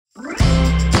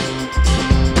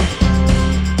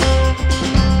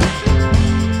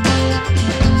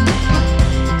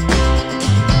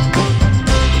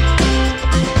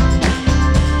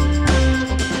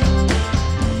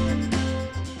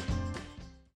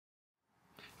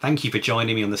Thank you for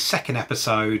joining me on the second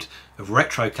episode of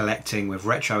Retro Collecting with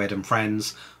RetroEd and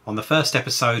Friends. On the first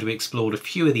episode we explored a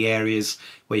few of the areas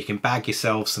where you can bag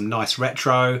yourself some nice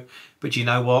retro, but you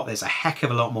know what, there's a heck of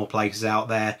a lot more places out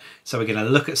there, so we're going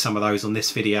to look at some of those on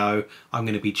this video. I'm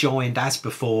going to be joined as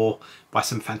before by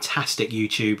some fantastic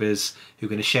YouTubers who are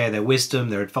going to share their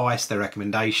wisdom, their advice, their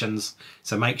recommendations,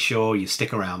 so make sure you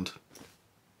stick around.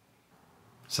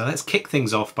 So let's kick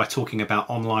things off by talking about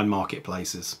online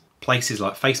marketplaces. Places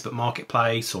like Facebook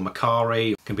Marketplace or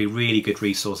Mercari can be really good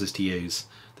resources to use.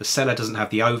 The seller doesn't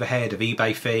have the overhead of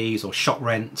eBay fees or shop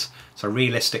rent, so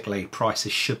realistically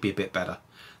prices should be a bit better.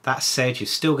 That said, you're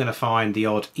still going to find the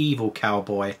odd evil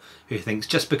cowboy who thinks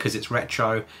just because it's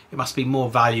retro it must be more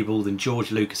valuable than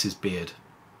George Lucas's beard.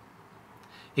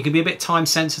 It can be a bit time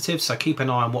sensitive, so keep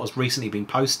an eye on what has recently been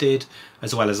posted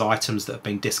as well as items that have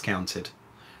been discounted.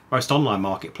 Most online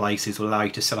marketplaces will allow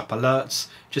you to set up alerts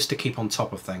just to keep on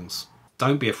top of things.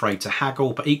 Don't be afraid to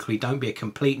haggle, but equally don't be a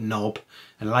complete knob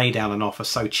and lay down an offer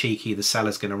so cheeky the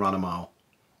seller's going to run a mile.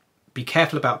 Be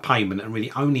careful about payment and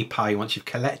really only pay once you've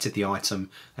collected the item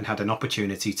and had an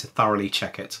opportunity to thoroughly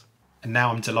check it. And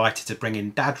now I'm delighted to bring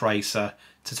in Dad Racer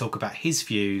to talk about his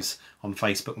views on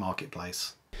Facebook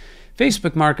Marketplace.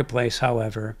 Facebook Marketplace,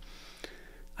 however,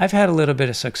 I've had a little bit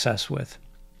of success with.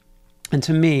 And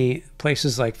to me,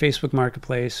 places like Facebook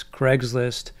Marketplace,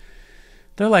 Craigslist,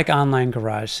 they're like online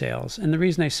garage sales. And the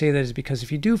reason I say that is because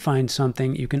if you do find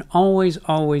something, you can always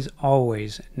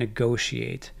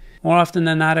negotiate. More often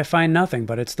than not, I find nothing,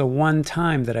 but it's the one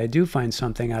time that I do find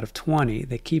something out of 20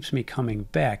 that keeps me coming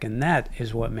back. And that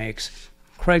is what makes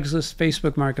Craigslist,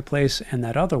 Facebook Marketplace, and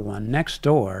that other one next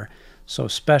door so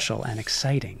special and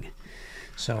exciting.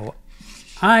 So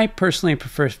I personally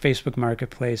prefer Facebook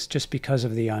Marketplace just because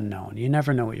of the unknown. You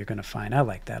never know what you're going to find. I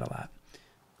like that a lot.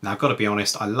 Now I've got to be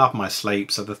honest, I love my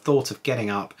sleep, so the thought of getting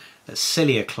up at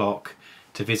silly o'clock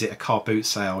to visit a car boot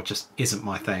sale just isn't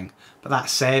my thing. But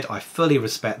that said, I fully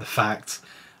respect the fact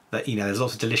that, you know, there's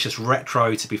lots of delicious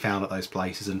retro to be found at those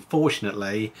places, and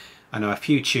fortunately I know a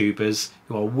few tubers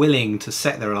who are willing to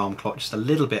set their alarm clock just a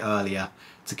little bit earlier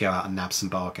to go out and nab some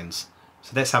bargains.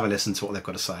 So let's have a listen to what they've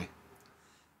got to say.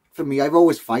 For me, I've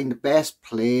always find the best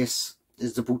place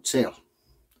is the boot sale,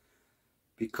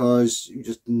 because you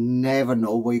just never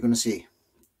know what you're going to see.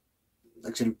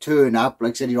 Like I said, you turn up,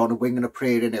 like I said, you're on a wing and a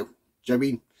prayer now. Do you know what I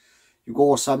mean? You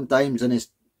go sometimes and it's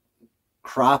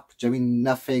crap, do you know what I mean?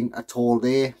 Nothing at all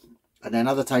there. And then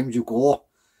other times you go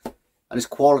and it's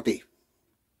quality.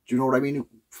 Do you know what I mean? You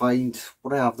find,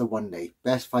 what I have the one day,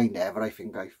 best find ever I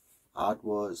think I had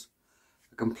was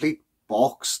a complete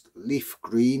boxed leaf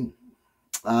green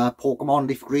Pokemon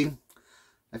leaf green.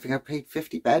 I think I paid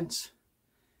 50 pence.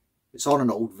 It's on an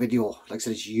old video, like I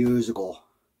said, it's years ago.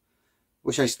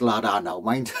 Wish I still had that now,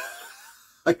 mind.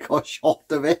 I got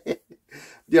shocked of it.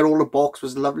 The older box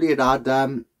was lovely. It had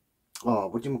oh,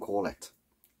 what do you call it,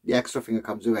 the extra thing that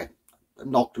comes with it.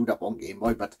 I'm not clued up on Game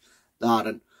Boy, but that.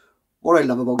 And what I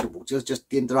love about the boots is just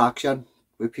the interaction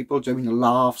with people. Do you know what I mean? The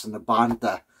laughs and the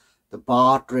banter, the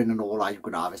bartering and all that you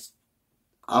can have. It's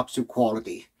absolute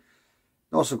quality.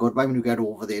 Not so good when you get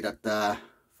over there at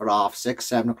for 6:30,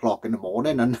 7 o'clock in the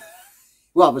morning and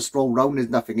you have a stroll round, there's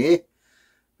nothing here.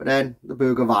 But then the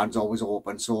burger van's always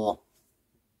open, so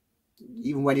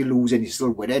even when you're losing, you're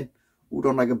still winning. Who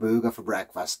don't like a burger for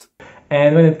breakfast?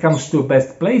 And when it comes to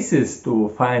best places to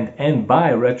find and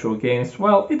buy retro games,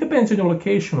 well, it depends on your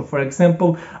location. For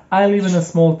example, I live in a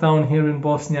small town here in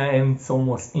Bosnia and it's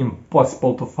almost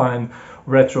impossible to find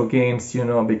retro games, you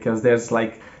know, because there's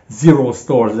like 0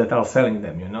 stores that are selling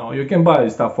them, you know. You can buy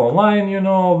stuff online, you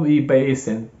know, eBay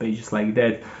and pages like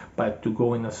that, but to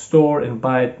go in a store and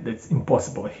buy it, that's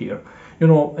impossible here. You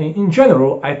know, in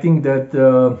general, I think that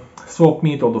the swap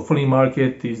meet or the flea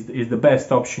market is the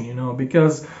best option, you know,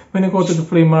 because when you go to the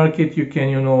flea market, you can,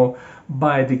 you know,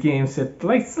 buy the games at,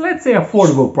 like, let's say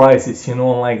affordable prices, you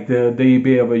know, like the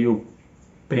eBay where you're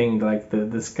paying like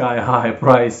the sky high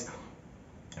price.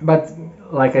 But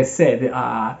like I said,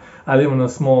 I live in a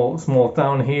small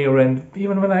town here, and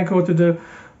even when I go to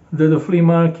the flea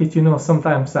market, you know,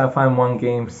 sometimes I find 1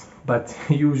 game, but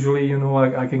usually, you know,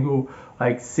 I can go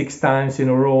like 6 times in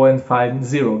a row and find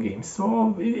 0 games.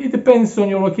 So it depends on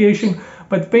your location,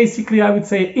 but basically I would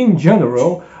say in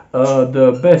general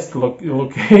the best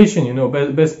location, you know,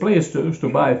 best place to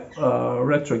buy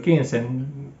retro games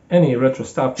and any retro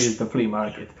stuff is the flea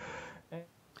market.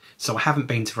 So I haven't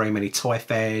been to very many toy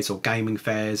fairs or gaming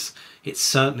fairs. It's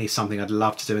certainly something I'd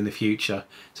love to do in the future.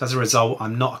 So as a result,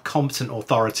 I'm not a competent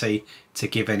authority to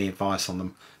give any advice on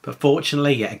them. But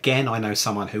fortunately, yet again, I know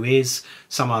someone who is,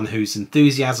 someone whose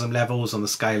enthusiasm levels on the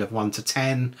scale of 1 to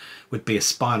 10 would be a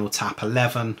Spinal Tap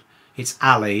 11. It's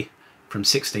Ali from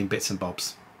 16 Bits and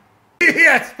Bobs.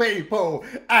 Yes, people!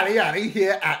 Ali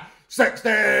here at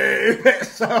 16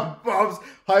 Bits and Bobs.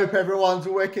 Hope everyone's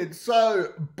wicked.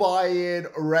 So, buying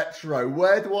retro.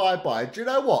 Where do I buy? Do you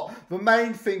know what? The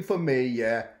main thing for me,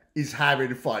 yeah, is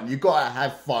having fun. You gotta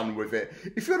have fun with it.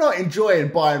 If you're not enjoying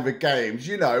buying the games,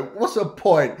 you know, what's the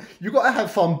point? You gotta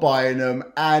have fun buying them,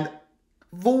 and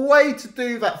the way to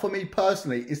do that for me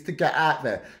personally is to get out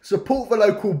there, support the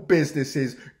local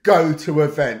businesses, go to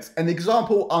events. An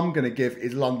example I'm going to give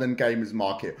is London Gamers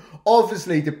Market.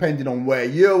 Obviously, depending on where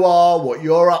you are, what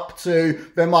you're up to,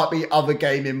 there might be other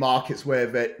gaming markets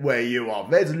where you are.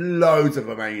 There's loads of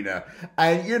them, ain't there?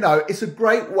 And, you know, it's a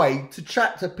great way to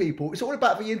chat to people. It's all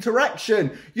about the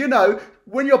interaction. You know,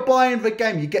 when you're buying the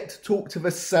game, you get to talk to the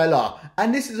seller.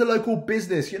 And this is a local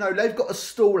business. You know, they've got a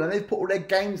stall and they've put all their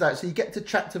games out, so you get to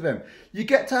chat to them. You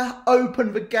get to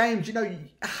open the games, you know, you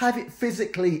have it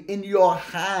physically in your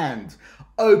hand.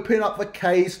 Open up the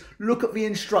case, look at the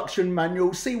instruction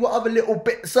manual, see what other little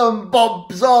bits and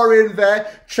bobs are in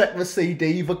there. Check the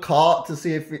CD, the cart to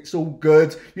see if it's all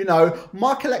good. You know,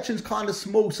 my collection's kind of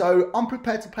small, so I'm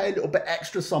prepared to pay a little bit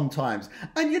extra sometimes.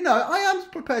 And you know, I am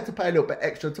prepared to pay a little bit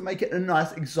extra to make it a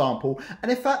nice example.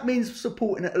 And if that means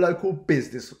supporting a local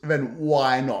business, then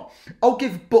why not? I'll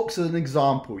give books as an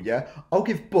example, yeah? I'll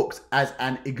give books as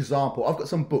an example. I've got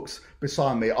some books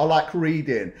beside me. I like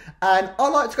reading, and I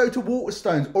like to go to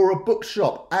Waterstones or a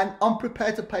bookshop, and I'm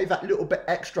prepared to pay that little bit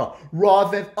extra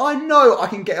rather than, I know I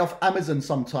can get it off Amazon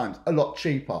sometimes a lot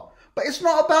cheaper. But it's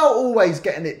not about always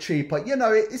getting it cheaper. You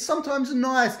know, it's sometimes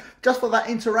nice just for that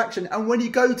interaction. And when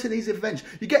you go to these events,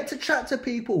 you get to chat to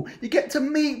people, you get to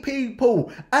meet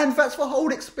people, and that's the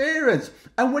whole experience.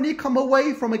 And when you come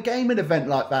away from a gaming event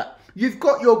like that, you've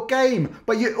got your game,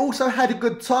 but you also had a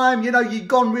good time. You know, you've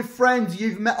gone with friends,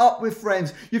 you've met up with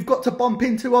friends, you've got to bump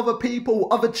into other people,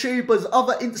 other tubers,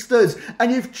 other instas,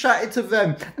 and you've chatted to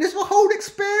them. And it's a whole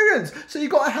experience. So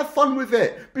you've got to have fun with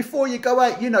it. Before you go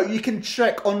out, you know, you can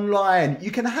check online.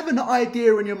 You can have an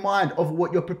idea in your mind of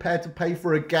what you're prepared to pay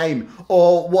for a game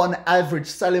or what an average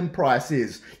selling price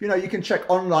is. You know, you can check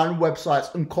online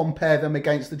websites and compare them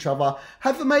against each other.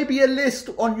 Have maybe a list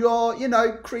on your, you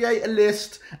know, create a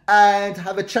list and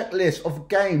have a checklist of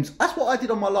games. That's what I did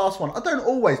on my last one. I don't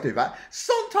always do that.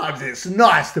 Sometimes it's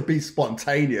nice to be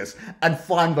spontaneous and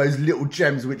find those little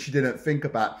gems which you didn't think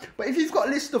about. But if you've got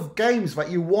a list of games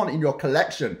that you want in your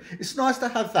collection, it's nice to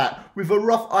have that with a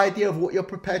rough idea of what you're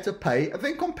prepared to pay and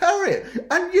then compare it.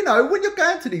 And you know, when you're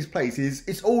going to these places,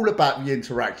 it's all about the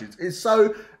interactions. It's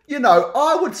so, you know,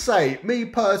 I would say, me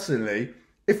personally,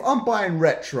 if I'm buying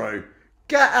retro,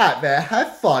 get out there,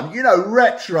 have fun. You know,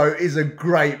 retro is a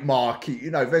great market.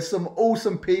 You know, there's some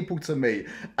awesome people to meet,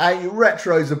 and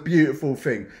retro is a beautiful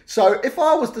thing. So if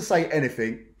I was to say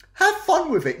anything, have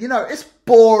fun with it. You know, it's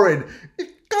boring.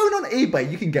 Going on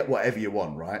eBay, you can get whatever you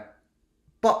want, right?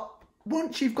 But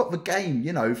once you've got the game,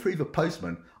 you know, through the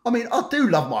postman, I mean, I do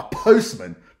love my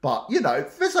postman, but, you know,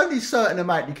 there's only a certain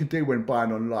amount you can do when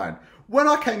buying online. When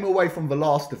I came away from the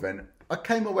last event, I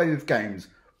came away with games.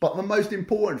 But the most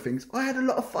important things, I had a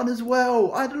lot of fun as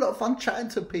well. I had a lot of fun chatting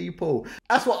to people.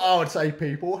 That's what I would say,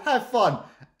 people. Have fun.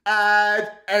 And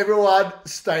everyone,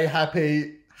 stay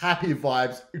happy. Happy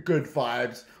vibes, good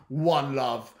vibes, one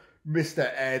love.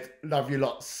 Mr. Ed, love you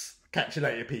lots. Catch you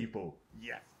later, people.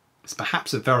 Yeah. It's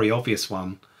perhaps a very obvious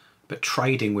one, but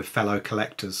trading with fellow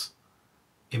collectors.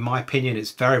 In my opinion,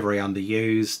 it's very, very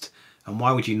underused. And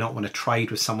why would you not want to trade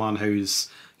with someone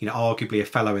who's, you know, arguably a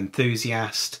fellow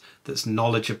enthusiast, that's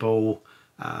knowledgeable,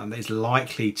 that is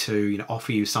likely to, you know,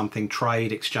 offer you something,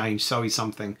 trade, exchange, sell you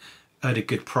something at a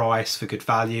good price for good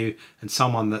value, and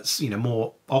someone that's, you know,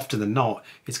 more often than not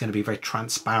is going to be very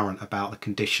transparent about the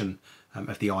condition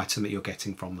of the item that you're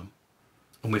getting from them.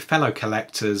 And with fellow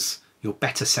collectors, you're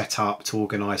better set up to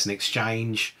organise an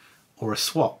exchange or a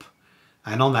swap.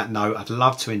 And on that note, I'd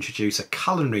love to introduce a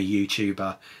culinary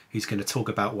YouTuber who's going to talk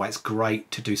about why it's great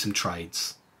to do some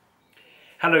trades.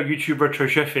 Hello YouTube, Retro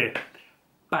Chef here,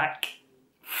 back,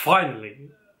 finally,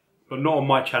 but not on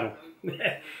my channel,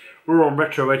 we're on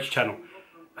Retro Edge channel,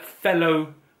 a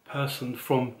fellow person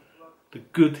from the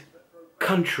good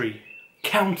county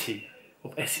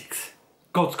of Essex,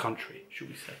 God's country, should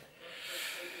we say.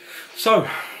 So,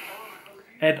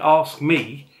 Ed asked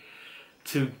me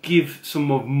to give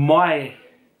some of my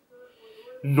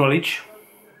knowledge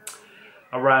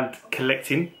around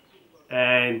collecting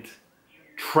and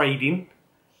trading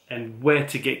and where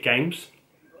to get games.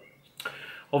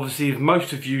 Obviously, as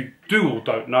most of you do or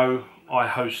don't know, I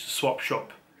host a swap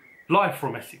shop live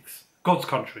from Essex, God's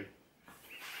country.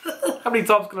 How many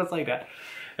times can I say that?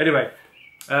 Anyway,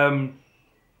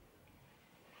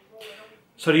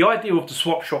 so the idea of the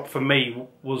swap shop for me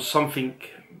was something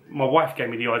my wife gave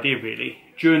me the idea really.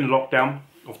 During the lockdown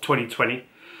of 2020,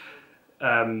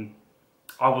 I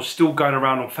was still going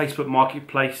around on Facebook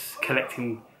Marketplace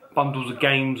collecting bundles of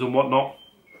games and whatnot.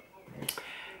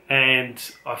 And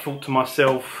I thought to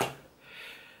myself,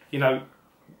 you know,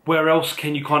 where else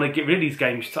can you kind of get rid of these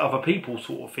games to other people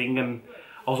sort of thing? And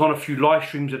I was on a few live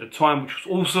streams at the time, which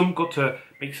was awesome. Got to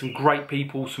meet some great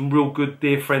people, some real good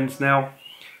dear friends now,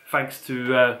 thanks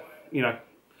to, you know,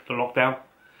 the lockdown.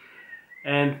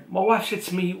 And my wife said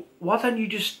to me, why don't you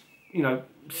just, you know,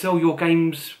 sell your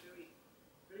games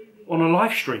on a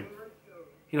live stream?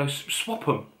 You know, swap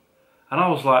them. And I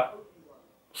was like,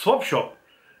 swap shop?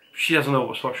 She doesn't know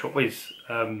what swap shop is.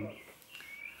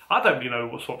 I don't really know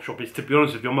what swap shop is, to be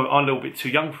honest with you. I'm a little bit too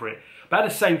young for it. But at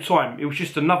the same time, it was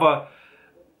just another,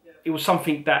 it was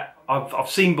something that I've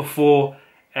seen before,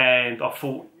 and I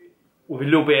thought with a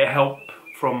little bit of help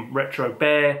from Retro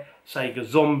Bear, Sega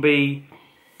Zombie,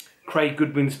 Craig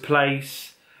Goodwin's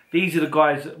Place, these are the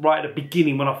guys that right at the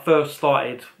beginning when I first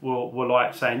started were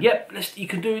like saying, yep, you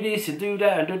can do this and do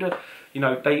that and do that. You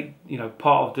know, they, you know,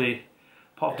 part of the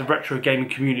retro gaming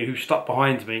community who stuck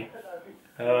behind me.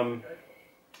 Got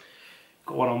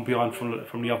one on behind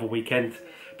from the other weekend.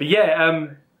 But yeah,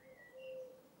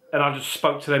 and I just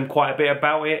spoke to them quite a bit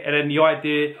about it. And then the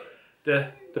idea,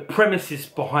 the premises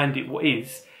behind it, what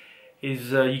is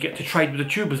you get to trade with the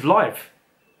tubers live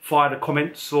via the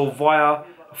comments or via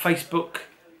a Facebook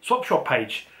swap shop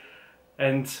page.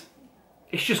 And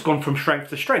it's just gone from strength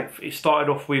to strength. It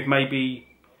started off with maybe,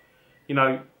 you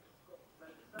know,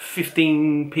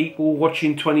 15 people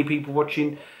watching, 20 people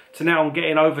watching, to now I'm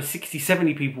getting over 60,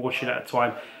 70 people watching at a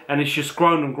time. And it's just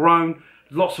grown and grown.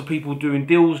 Lots of people doing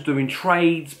deals, doing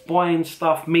trades, buying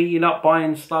stuff, meeting up,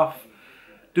 buying stuff,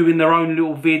 doing their own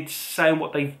little vids, saying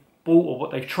what they've bought or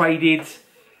what they've traded.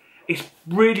 It's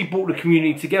really brought the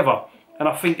community together. And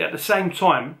I think at the same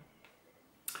time,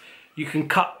 you can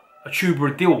cut a tuber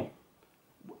a deal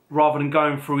rather than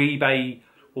going through eBay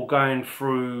or going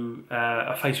through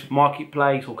a Facebook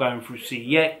Marketplace or going through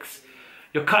CEX.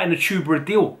 You're cutting a tuber a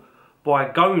deal by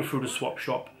going through the swap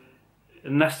shop.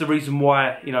 And that's the reason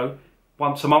why, you know,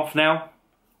 once a month now,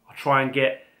 I try and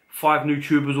get 5 new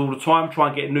tubers all the time, try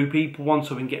and get new people on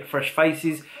so we can get fresh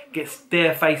faces, get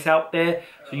their face out there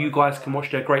so you guys can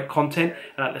watch their great content,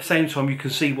 and at the same time you can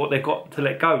see what they've got to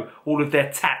let go, all of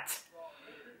their tat.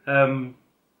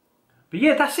 But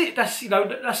yeah, that's it. That's, you know,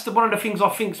 that's one of the things I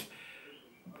think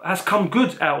has come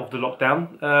good out of the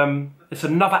lockdown. It's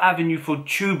another avenue for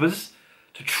tubers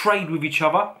to trade with each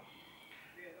other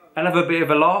and have a bit of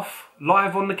a laugh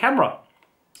live on the camera.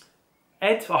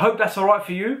 Ed, I hope that's all right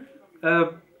for you.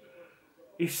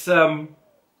 It's now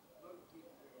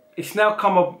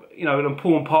come up, you know, an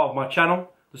important part of my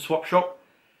channel, the swap shop,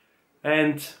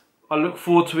 and I look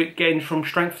forward to it getting from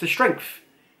strength to strength,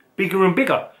 bigger and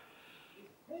bigger.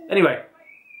 Anyway,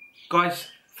 guys,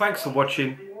 thanks for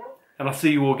watching, and I'll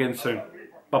see you all again soon.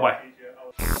 Bye bye.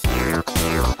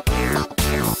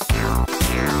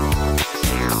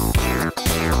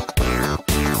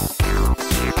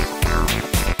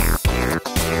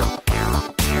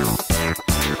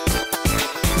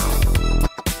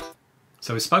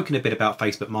 So we've spoken a bit about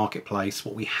Facebook Marketplace.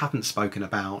 What we haven't spoken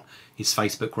about is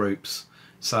Facebook groups.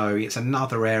 So it's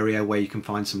another area where you can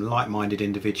find some like-minded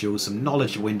individuals, some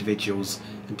knowledgeable individuals,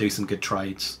 and do some good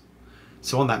trades.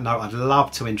 So on that note, I'd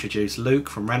love to introduce Luke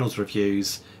from Reynolds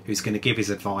Reviews, who's going to give his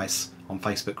advice on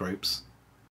Facebook groups.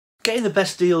 Getting the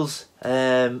best deals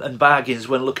and bargains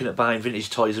when looking at buying vintage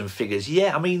toys and figures.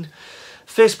 Yeah, I mean,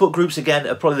 Facebook groups again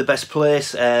are probably the best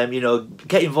place. You know,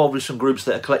 get involved with some groups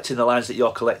that are collecting the lines that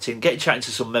you're collecting, get chatting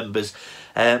to some members,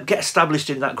 get established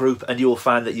in that group, and you'll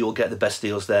find that you'll get the best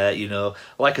deals there. You know,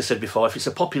 like I said before, if it's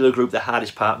a popular group, the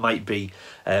hardest part might be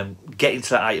getting to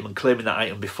that item and claiming that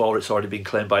item before it's already been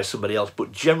claimed by somebody else.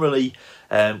 But generally,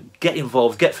 get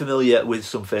involved, get familiar with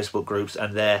some Facebook groups,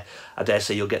 and there, I dare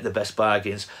say, you'll get the best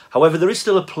bargains. However, there is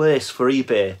still a place for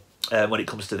eBay when it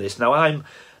comes to this. Now, I'm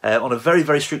on a very,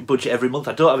 very strict budget every month.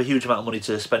 I don't have a huge amount of money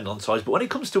to spend on toys, but when it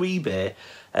comes to eBay,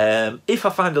 if I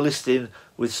find a listing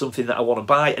with something that I want to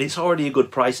buy and it's already a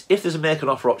good price, if there's a make an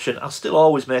offer option, I'll still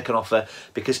always make an offer,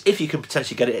 because if you can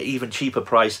potentially get it at an even cheaper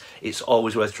price, it's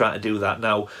always worth trying to do that.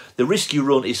 Now, the risk you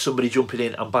run is somebody jumping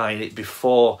in and buying it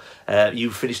before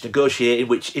you've finished negotiating,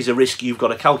 which is a risk you've got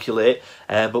to calculate.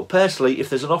 But personally, if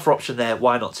there's an offer option there,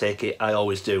 why not take it? I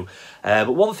always do.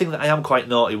 But one thing that I am quite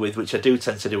naughty with, which I do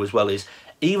tend to do as well, is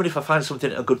even if I find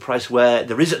something at a good price where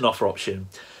there isn't an offer option,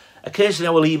 occasionally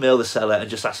I will email the seller and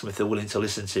just ask them if they're willing to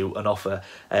listen to an offer.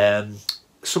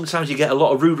 Sometimes you get a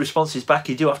lot of rude responses back.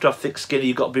 You do have to have thick skin.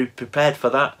 You've got to be prepared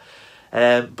for that.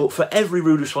 But for every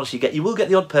rude response you get will get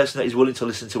the odd person that is willing to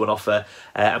listen to an offer,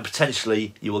 and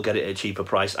potentially you will get it at a cheaper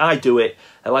price. I do it.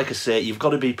 Like I say, you've got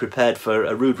to be prepared for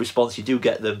a rude response. You do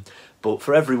get them. But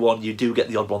for everyone, you do get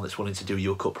the odd one that's willing to do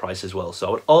you a cut price as well. So I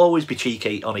would always be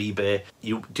cheeky on eBay.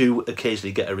 You do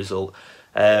occasionally get a result.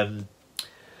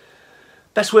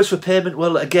 Best ways for payment?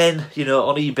 Well, again, you know,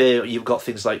 on eBay, you've got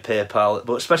things like PayPal,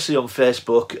 but especially on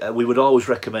Facebook, we would always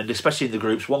recommend, especially in the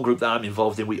groups, one group that I'm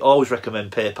involved in, we always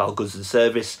recommend PayPal goods and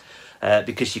service,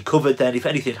 because you're covered then. If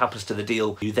anything happens to the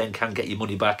deal, you then can get your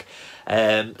money back.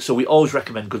 So we always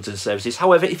recommend goods and services.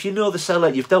 However, if you know the seller,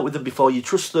 you've dealt with them before, you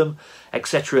trust them,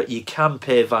 etc., you can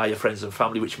pay via friends and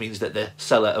family, which means that the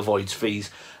seller avoids fees,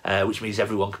 which means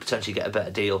everyone could potentially get a better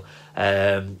deal.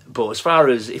 But as far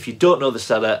as if you don't know the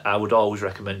seller, I would always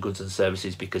recommend goods and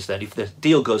services, because then if the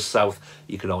deal goes south,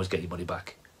 you can always get your money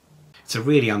back. It's a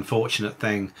really unfortunate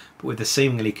thing, but with the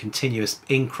seemingly continuous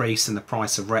increase in the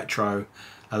price of retro,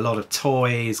 a lot of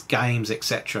toys, games,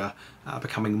 etc. are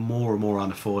becoming more and more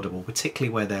unaffordable,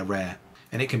 particularly where they're rare.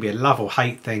 And it can be a love or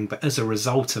hate thing, but as a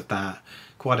result of that,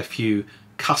 quite a few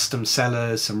custom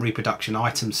sellers and reproduction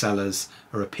item sellers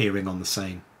are appearing on the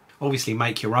scene. Obviously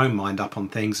make your own mind up on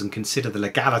things and consider the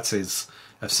legalities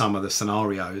of some of the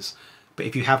scenarios. But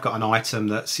if you have got an item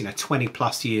that's, you know, 20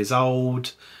 plus years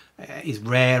old, is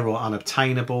rare or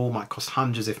unobtainable, might cost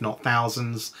hundreds if not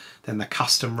thousands, then the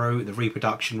custom route, the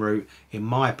reproduction route, in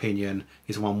my opinion,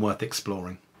 is one worth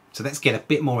exploring. So let's get a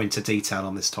bit more into detail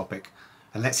on this topic,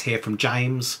 and let's hear from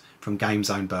James from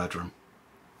GameZone Birdroom.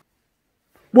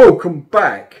 Welcome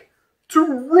back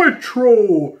to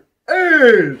Retro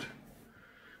Ed.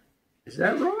 Is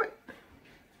that right?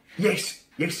 Yes,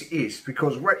 yes it is,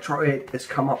 because Retro Ed has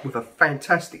come up with a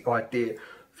fantastic idea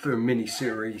for a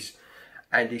mini-series.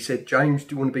 And he said, James,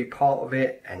 do you want to be part of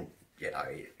it? And, you know,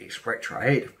 it's Retro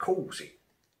Ed, of course.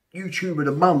 YouTube of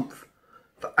the month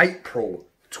for April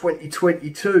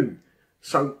 2022.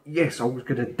 So, yes, I was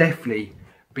going to definitely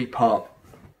be part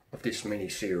of this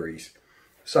mini-series.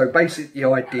 So, basically, the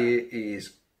idea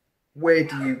is, where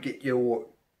do you get your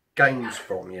games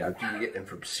from? You know, do you get them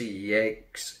from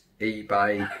CEX,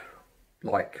 eBay,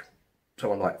 like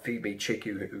someone like Phoebe Chicky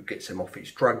who gets them off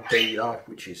his drug dealer,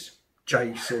 which is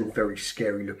Jason, very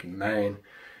scary looking man.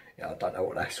 You know, I don't know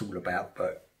what that's all about,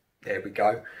 but there we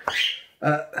go.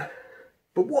 But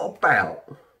what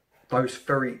about those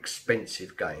very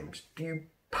expensive games? Do you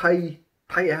pay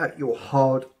out your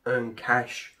hard-earned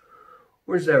cash,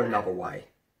 or is there another way?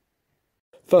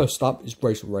 First up is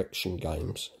Resurrection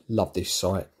Games. Love this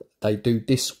site. They do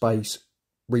disc-based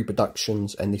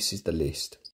reproductions, and this is the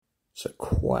list. So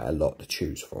quite a lot to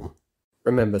choose from.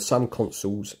 Remember, some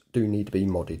consoles do need to be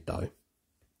modded though.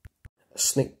 A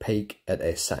sneak peek at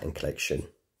their Saturn collection.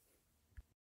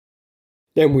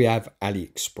 Then we have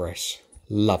AliExpress.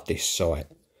 Love this site,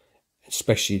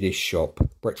 especially this shop,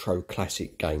 Retro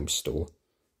Classic Game Store.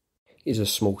 Here's a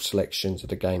small selection of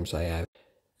the games they have.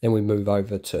 Then we move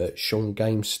over to Sean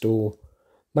Game Store.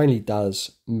 Mainly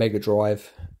does Mega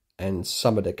Drive, and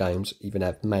some of the games even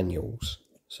have manuals,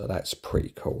 so that's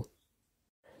pretty cool.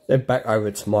 Then back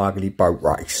over to My Ugly Boat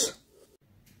Race.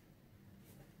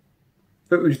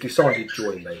 Who's decided to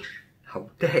join me? Oh,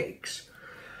 Dex.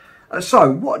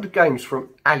 So, what are the games from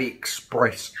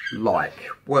AliExpress like?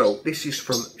 Well, this is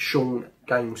from Sean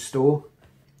Game Store.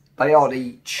 They are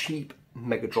the cheap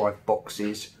Mega Drive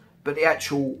boxes, but the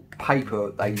actual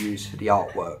paper they use for the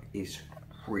artwork is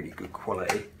really good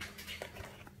quality.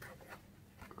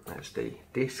 That's the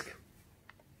disc.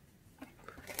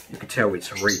 You can tell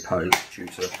it's a repo due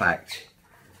to the fact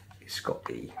it's got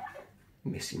the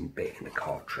missing bit in the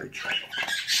cartridge.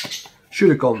 Should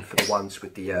have gone for the ones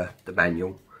with the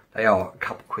manual. They are a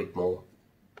couple quid more,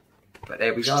 but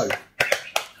there we go.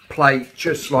 Play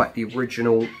just like the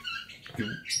original. You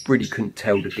really couldn't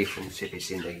tell the difference if it's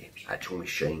in the actual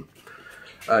machine.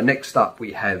 Next up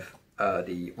we have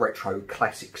the Retro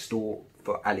Classic Store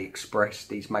for AliExpress.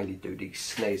 These mainly do these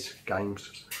SNES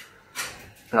games.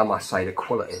 And I must say the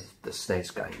quality of the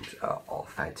SNES games are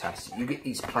fantastic. You get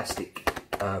these plastic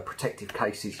protective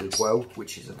cases as well,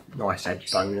 which is a nice added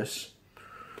bonus.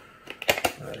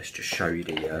 Let's just show you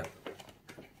the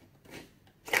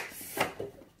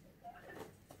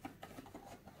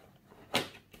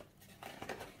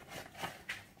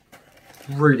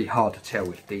really hard to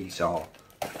tell if these are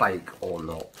fake or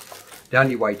not. The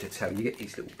only way to tell, you get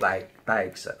these little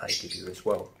bags that they give you as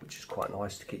well, which is quite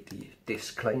nice to keep the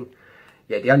disc clean.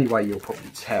 Yeah, the only way you'll probably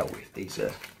tell if these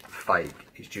are fake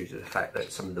is due to the fact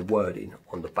that some of the wording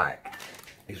on the back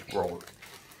is wrong.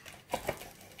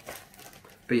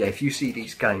 But yeah, if you see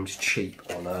these games cheap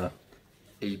on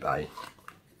eBay,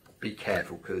 be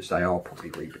careful because they are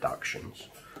probably reproductions.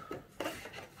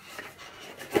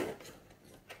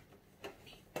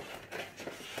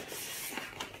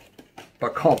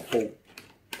 But I can't fault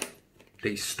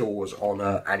these stores on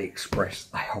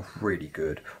AliExpress. They are really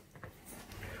good.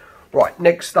 Right,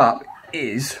 next up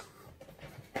is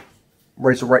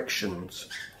Resurrections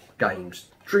games.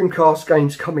 Dreamcast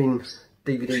games come in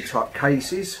DVD type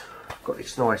cases. I've got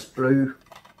this nice blue,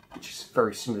 which is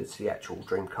very similar to the actual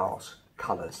Dreamcast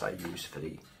colours they use for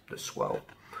the swirl.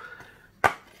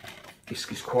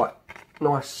 Disc is quite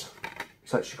nice.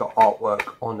 It's actually got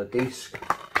artwork on the disc.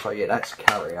 So yeah, that's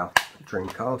carrier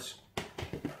Dreamcast.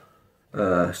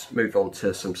 Let's move on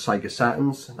to some Sega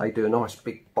Saturns. They do a nice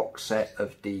big box set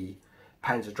of the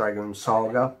Panzer Dragoon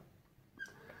Saga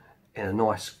in a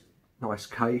nice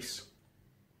case.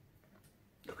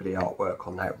 Look at the artwork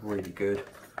on that, really good.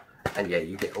 And yeah,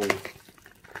 you get all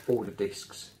the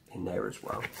discs in there as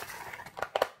well.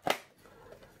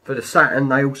 For the Saturn,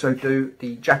 they also do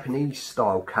the Japanese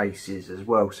style cases as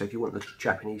well. So if you want the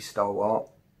Japanese style art,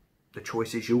 the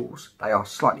choice is yours. They are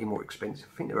slightly more expensive.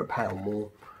 I think they're £1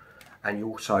 more. And you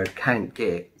also can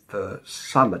get, for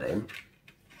some of them,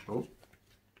 oh,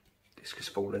 disc is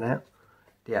falling out,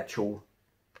 the actual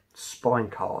spine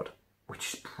card,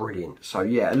 which is brilliant. So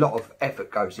yeah, a lot of effort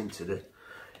goes into the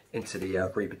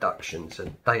reproductions,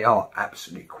 and they are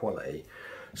absolute quality.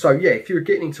 So yeah, if you're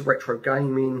getting into retro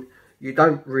gaming, you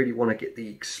don't really want to get the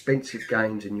expensive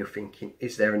games and you're thinking,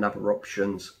 is there another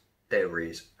options? There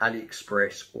is.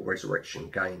 AliExpress or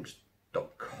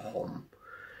resurrectiongames.com.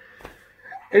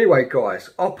 Anyway guys,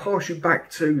 I'll pass you back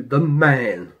to the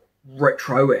man,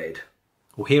 Retro Ed.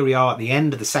 Well, here we are at the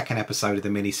end of the second episode of the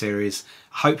mini-series.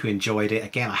 I hope you enjoyed it.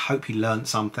 Again, I hope you learnt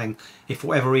something. If for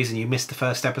whatever reason you missed the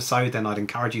first episode, then I'd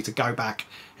encourage you to go back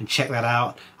and check that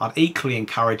out. I'd equally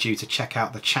encourage you to check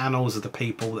out the channels of the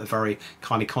people that very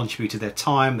kindly contributed their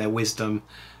time, their wisdom,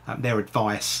 their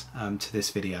advice to this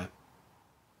video.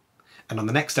 And on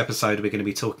the next episode, we're going to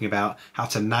be talking about how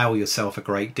to nail yourself a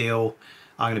great deal.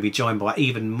 I'm going to be joined by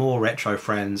even more retro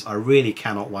friends. I really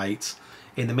cannot wait.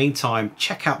 In the meantime,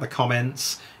 check out the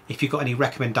comments. If you've got any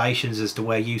recommendations as to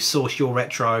where you source your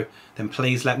retro, then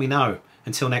please let me know.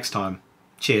 Until next time,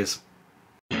 cheers.